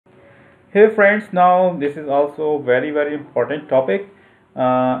Hey friends, now this is also very important topic.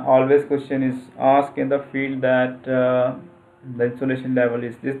 Always question is asked in the field that the insulation level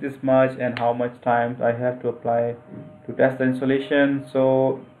is this much and how much times I have to apply to test the insulation.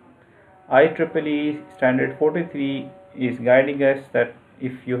 So IEEE standard 43 is guiding us that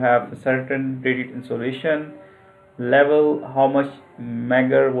if you have a certain rated insulation level, how much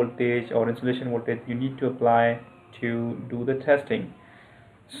megavoltage voltage or insulation voltage you need to apply to do the testing.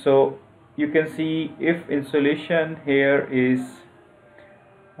 So you can see if insulation here is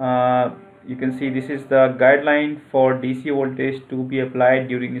you can see this is the guideline for DC voltage to be applied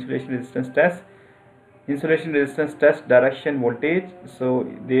during insulation resistance test. Insulation resistance test direction voltage, so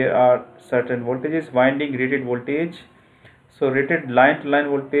there are certain voltages: winding rated voltage, so rated line to line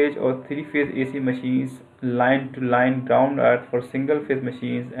voltage or three phase AC machines, line to line ground earth for single phase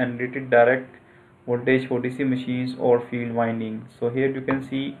machines, and rated direct voltage for DC machines or field winding. So here you can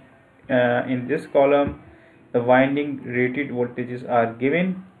see in this column the winding rated voltages are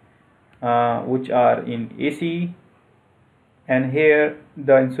given, which are in AC, and here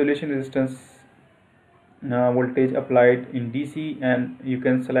the insulation resistance voltage applied in DC, and you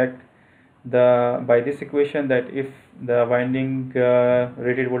can select the by this equation that if the winding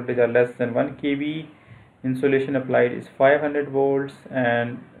rated voltage are less than 1 kV, insulation applied is 500 volts,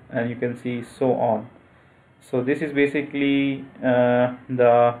 and you can see so on. So this is basically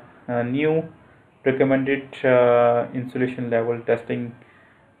the new recommended insulation level testing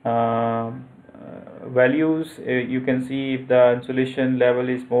values. You can see if the insulation level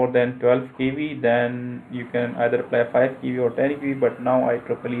is more than 12 kV, then you can either apply 5 kV or 10 kV, but now I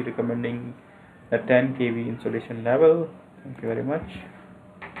properly recommending the 10 kV insulation level. Thank you very much.